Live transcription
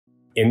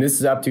In this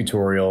Zap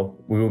tutorial,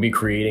 we will be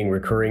creating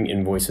recurring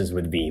invoices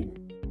with Veem.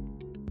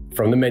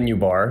 From the menu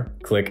bar,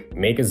 click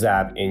Make a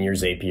Zap in your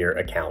Zapier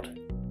account.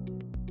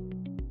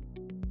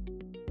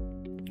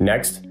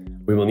 Next,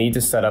 we will need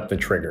to set up the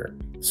trigger.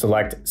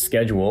 Select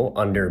Schedule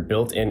under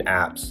Built-in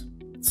Apps.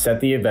 Set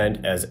the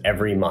event as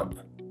every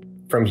month.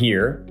 From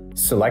here,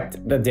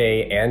 select the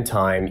day and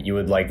time you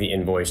would like the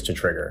invoice to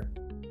trigger.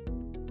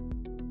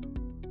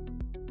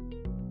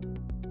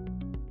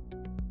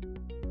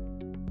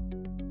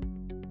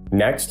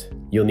 Next,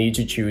 you'll need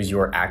to choose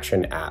your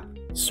action app.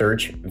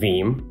 Search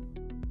Veem.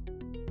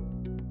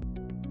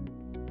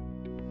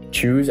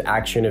 Choose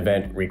Action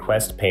Event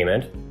Request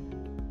Payment.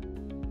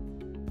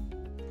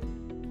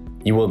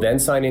 You will then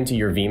sign into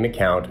your Veem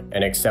account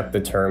and accept the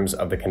terms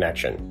of the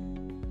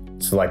connection.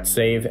 Select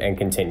Save and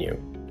Continue.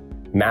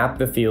 Map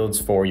the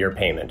fields for your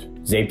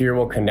payment. Zapier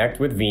will connect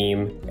with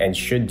Veem and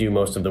should do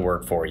most of the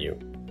work for you.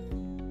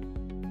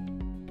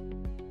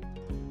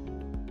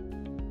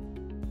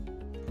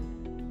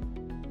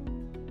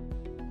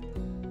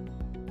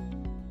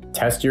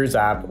 Test your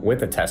Zap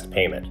with a test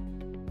payment.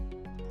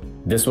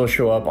 This will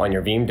show up on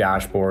your Veem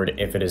dashboard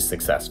if it is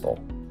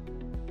successful.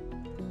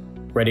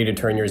 Ready to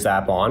turn your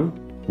Zap on?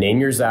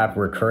 Name your Zap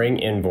Recurring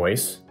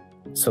Invoice,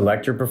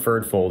 select your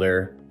preferred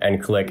folder,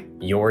 and click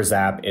Your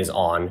Zap is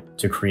On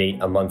to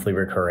create a monthly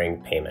recurring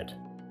payment.